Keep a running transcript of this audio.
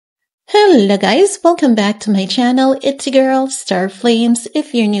Hello guys, welcome back to my channel. It's your girl, Star Flames.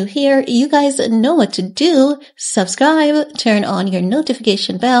 If you're new here, you guys know what to do. Subscribe, turn on your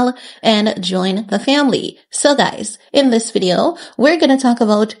notification bell, and join the family. So guys, in this video, we're going to talk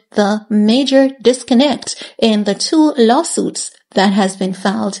about the major disconnect in the two lawsuits that has been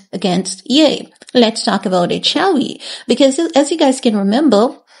filed against Ye. Let's talk about it, shall we? Because as you guys can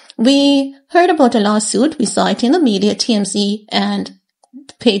remember, we heard about a lawsuit. We saw it in the media, TMZ and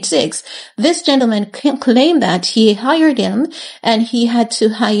Page 6. This gentleman claimed that he hired him and he had to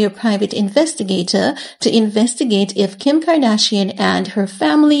hire a private investigator to investigate if Kim Kardashian and her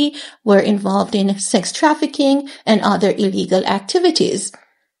family were involved in sex trafficking and other illegal activities.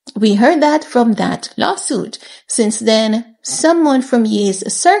 We heard that from that lawsuit. Since then, someone from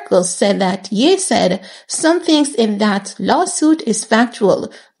Ye's circle said that Ye said some things in that lawsuit is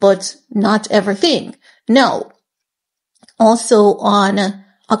factual, but not everything. No. Also on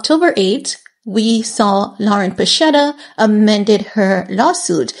October 8th, we saw Lauren Piscottia amended her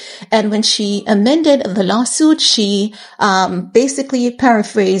lawsuit. And when she amended the lawsuit, she basically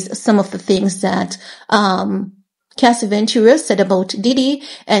paraphrased some of the things that Cassie Ventura said about Diddy,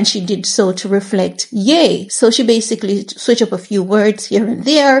 and she did so to reflect Ye. So she basically switched up a few words here and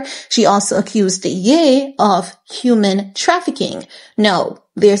there. She also accused Ye of human trafficking. Now,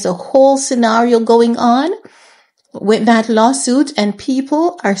 there's a whole scenario going on with that lawsuit, and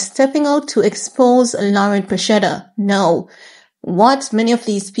people are stepping out to expose Lauren Piscottia. No. What many of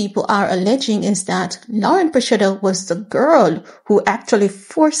these people are alleging is that Lauren Piscottia was the girl who actually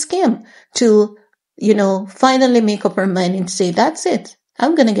forced Kim to, finally make up her mind and say, that's it.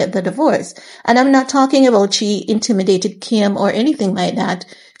 I'm going to get the divorce. And I'm not talking about she intimidated Kim or anything like that.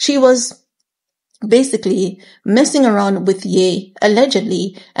 She was basically messing around with Ye,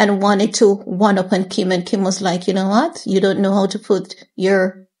 allegedly, and wanted to one-up on Kim, and Kim was like, you know what? You don't know how to put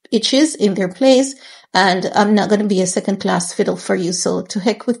your itches in their place, and I'm not going to be a second-class fiddle for you, so to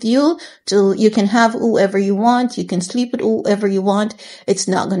heck with you. You can have whoever you want, you can sleep with whoever you want, it's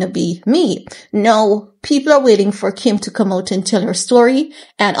not going to be me. No, people are waiting for Kim to come out and tell her story,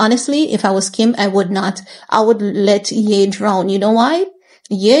 and honestly, if I was Kim, I would let Ye drown. You know why?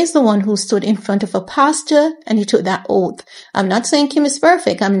 Ye is the one who stood in front of a pastor and he took that oath. I'm not saying Kim is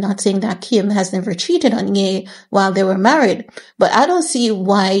perfect. I'm not saying that Kim has never cheated on Ye while they were married. But I don't see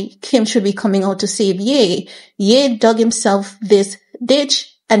why Kim should be coming out to save Ye. Ye dug himself this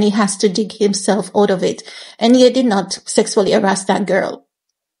ditch and he has to dig himself out of it. And Ye did not sexually harass that girl.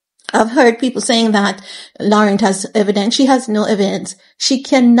 I've heard people saying that Lauren has evidence. She has no evidence. She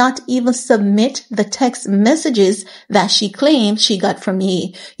cannot even submit the text messages that she claims she got from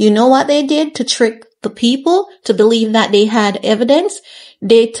me. You know what they did to trick the people to believe that they had evidence?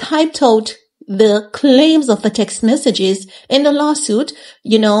 They typed out the claims of the text messages in the lawsuit,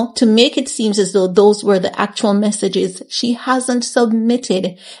 to make it seem as though those were the actual messages. She hasn't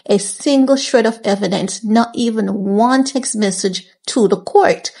submitted a single shred of evidence, not even one text message to the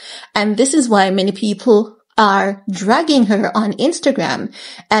court. And this is why many people are dragging her on Instagram.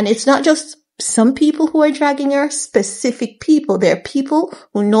 And it's not just some people who are dragging her, specific people. There are people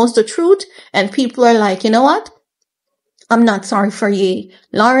who knows the truth, and people are like, you know what? I'm not sorry for Ye.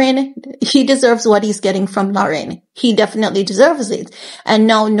 Lauren, he deserves what he's getting from Lauren. He definitely deserves it. And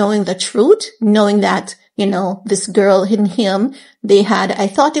now knowing the truth, knowing that, this girl and him, I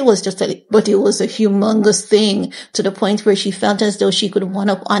thought it was but it was a humongous thing to the point where she felt as though she could one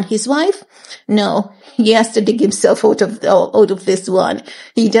up on his wife. No, he has to dig himself out of this one.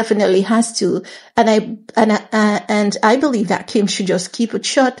 He definitely has to. And I believe that Kim should just keep it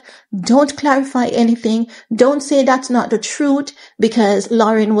shut. Don't clarify anything. Don't say that's not the truth, because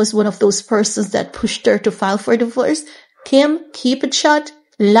Lauren was one of those persons that pushed her to file for divorce. Kim, keep it shut.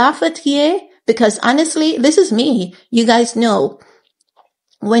 Laugh at Ye. Because honestly, this is me. You guys know.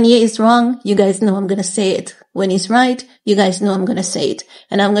 When Ye is wrong, you guys know I'm going to say it. When he's right, you guys know I'm going to say it.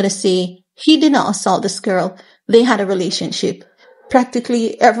 And I'm going to say, he did not assault this girl. They had a relationship.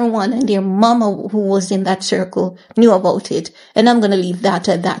 Practically everyone and their mama who was in that circle knew about it. And I'm going to leave that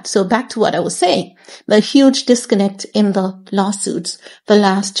at that. So back to what I was saying. The huge disconnect in the lawsuits, the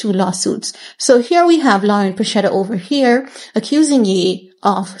last two lawsuits. So here we have Lauren Piscottia over here accusing Ye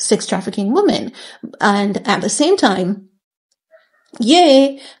of sex trafficking women. And at the same time,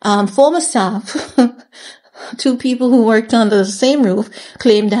 Ye, former staff, two people who worked under the same roof,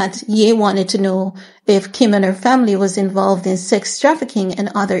 claimed that Ye wanted to know if Kim and her family was involved in sex trafficking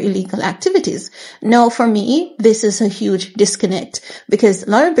and other illegal activities. Now, for me, this is a huge disconnect, because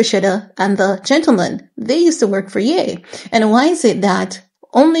Lauren Piscottia and the gentleman, they used to work for Ye. And why is it that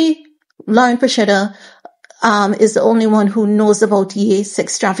only Lauren Piscottia is the only one who knows about Ye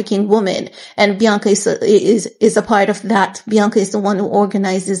sex trafficking woman. And Bianca is a part of that. Bianca is the one who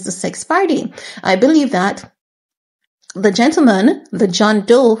organizes the sex party. I believe that the gentleman, the John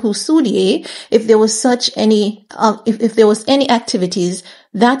Doe who sued Ye, if there was if there was any activities,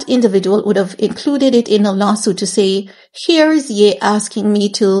 that individual would have included it in a lawsuit to say, here's Ye asking me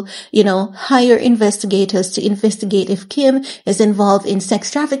to, hire investigators to investigate if Kim is involved in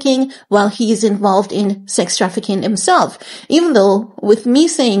sex trafficking while he is involved in sex trafficking himself. Even though with me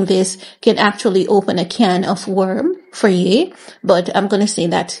saying this can actually open a can of worm for Ye, but I'm going to say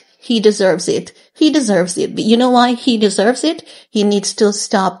that he deserves it. He deserves it. But you know why he deserves it? He needs to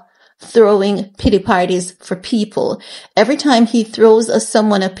stop throwing pity parties for people. Every time he throws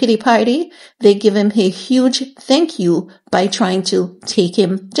someone a pity party, they give him a huge thank you by trying to take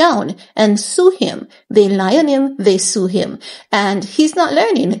him down and sue him. They lie on him, they sue him, and he's not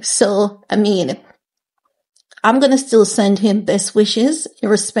learning. So, I'm going to still send him best wishes,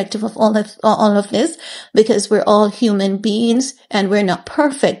 irrespective of all of this, because we're all human beings and we're not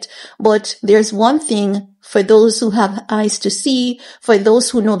perfect. But there's one thing for those who have eyes to see, for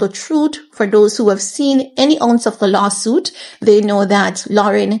those who know the truth, for those who have seen any ounce of the lawsuit, they know that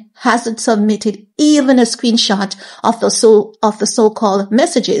Lauren hasn't submitted even a screenshot of the so-called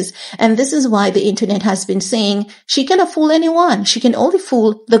messages. And this is why the internet has been saying she cannot fool anyone. She can only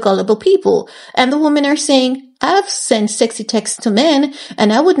fool the gullible people. And the women are saying, I've sent sexy texts to men,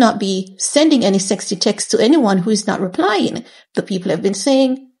 and I would not be sending any sexy texts to anyone who is not replying. The people have been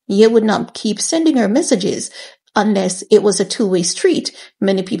saying, Ye would not keep sending her messages unless it was a two-way street.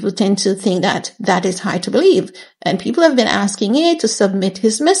 Many people tend to think that that is hard to believe. And people have been asking Ye to submit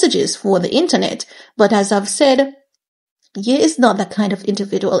his messages for the internet. But as I've said, Ye is not that kind of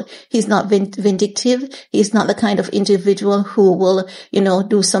individual. He's not vindictive. He's not the kind of individual who will,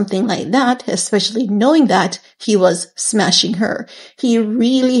 do something like that, especially knowing that he was smashing her. He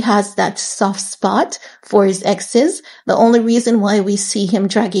really has that soft spot for his exes. The only reason why we see him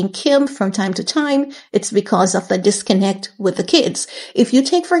dragging Kim from time to time, it's because of the disconnect with the kids. If you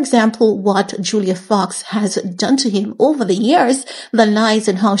take, for example, what Julia Fox has done to him over the years, the lies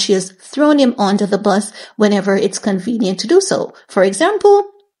and how she has thrown him onto the bus whenever it's convenient to do so. For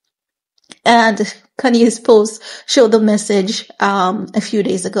example, and Kanye's post showed the message a few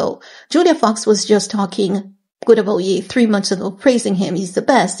days ago. Julia Fox was just talking good about Ye 3 months ago, praising him. He's the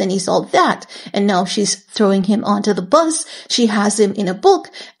best and he's all that. And now she's throwing him onto the bus. She has him in a book,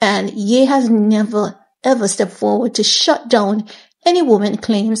 and Ye has never ever stepped forward to shut down any woman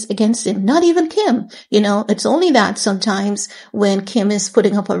claims against him, not even Kim. It's only that sometimes when Kim is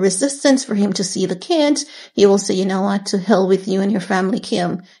putting up a resistance for him to see the kids, he will say, you know what, to hell with you and your family,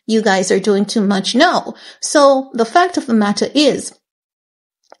 Kim. You guys are doing too much now. So the fact of the matter is,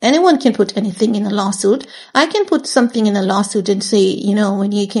 anyone can put anything in a lawsuit. I can put something in a lawsuit and say,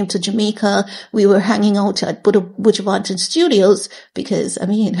 when you came to Jamaica, we were hanging out at Butch Banton Studios because,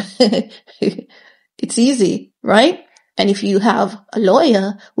 it's easy, right? And if you have a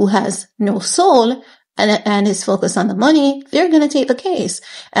lawyer who has no soul and is focused on the money, they're going to take the case.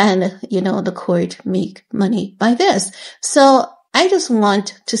 And, the court make money by this. So I just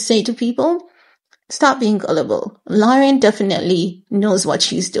want to say to people, stop being gullible. Lauren definitely knows what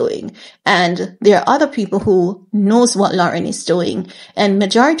she's doing. And there are other people who knows what Lauren is doing. And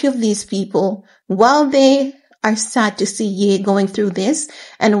majority of these people, while they are sad to see Ye going through this,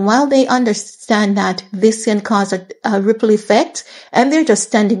 and while they understand that this can cause a ripple effect, and they're just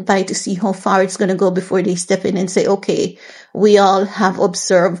standing by to see how far it's going to go before they step in and say, okay, we all have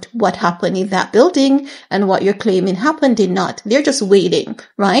observed what happened in that building, and what you're claiming happened did not. They're just waiting,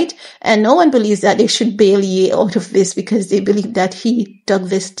 right? And no one believes that they should bail Ye out of this because they believe that he dug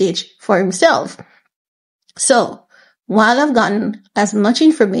this ditch for himself. So, while I've gotten as much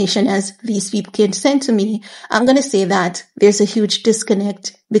information as these people can send to me, I'm going to say that there's a huge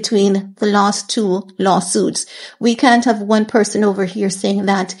disconnect between the last two lawsuits. We can't have one person over here saying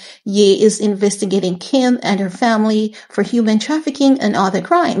that Ye is investigating Kim and her family for human trafficking and other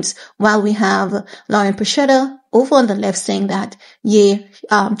crimes, while we have Lauren Piscottia over on the left saying that Ye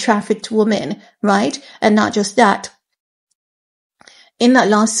trafficked women, right? And not just that. In that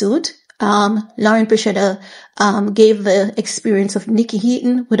lawsuit, Lauren Piscottia gave the experience of Nikki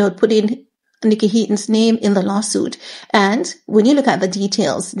Heaton without putting Nikki Heaton's name in the lawsuit. And when you look at the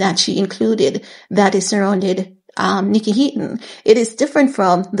details that she included that is surrounded Nikki Heaton, it is different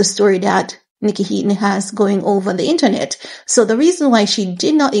from the story that Nikki Heaton has going over the internet. So the reason why she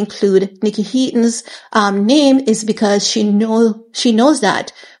did not include Nikki Heaton's name is because she knows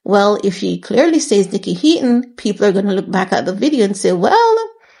that, well, if she clearly says Nikki Heaton, people are going to look back at the video and say, well,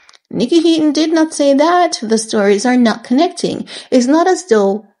 Nikki Heaton did not say that. The stories are not connecting. It's not as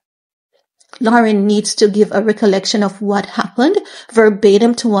though Lauren needs to give a recollection of what happened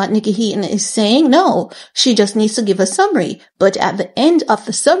verbatim to what Nikki Heaton is saying. No, she just needs to give a summary. But at the end of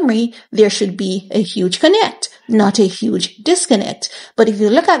the summary, there should be a huge connect, not a huge disconnect. But if you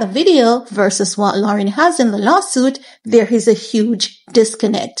look at the video versus what Lauren has in the lawsuit, there is a huge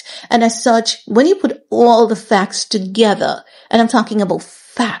disconnect. And as such, when you put all the facts together, and I'm talking about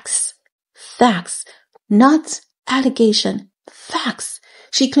facts, not allegation, facts.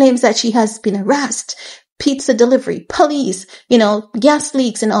 She claims that she has been harassed, pizza delivery, police, gas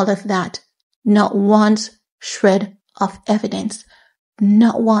leaks and all of that. Not one shred of evidence.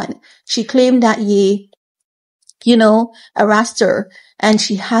 Not one. She claimed that Ye, harassed her, and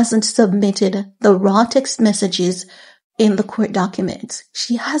she hasn't submitted the raw text messages in the court documents.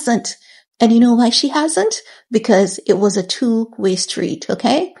 She hasn't. And you know why she hasn't? Because it was a two-way street,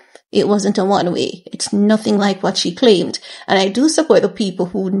 okay? It wasn't a one-way. It's nothing like what she claimed. And I do support the people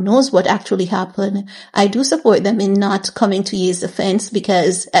who knows what actually happened. I do support them in not coming to Ye's defense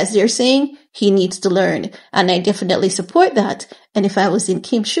because, as they're saying, he needs to learn. And I definitely support that. And if I was in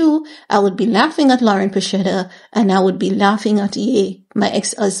Kim's shoe, I would be laughing at Lauren Piscottia and I would be laughing at Ye, my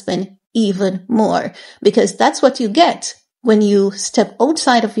ex-husband, even more. Because that's what you get when you step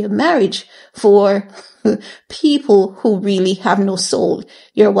outside of your marriage for people who really have no soul.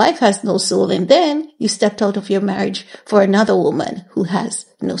 Your wife has no soul, and then you stepped out of your marriage for another woman who has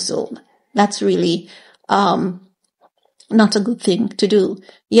no soul. That's really not a good thing to do.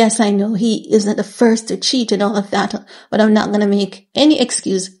 Yes, I know he isn't the first to cheat and all of that, but I'm not going to make any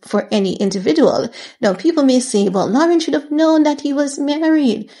excuse for any individual. Now, people may say, well, Lauren should have known that he was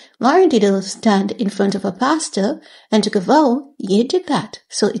married. Lauren didn't stand in front of a pastor and took a vow. Ye did that.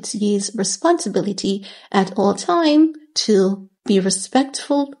 So it's Ye's responsibility at all time to be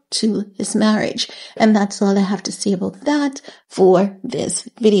respectful to his marriage. And that's all I have to say about that for this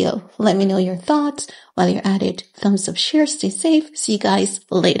video. Let me know your thoughts. While you're at it, thumbs up, share, stay safe. See you guys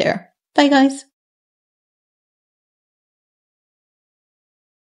later. Bye, guys.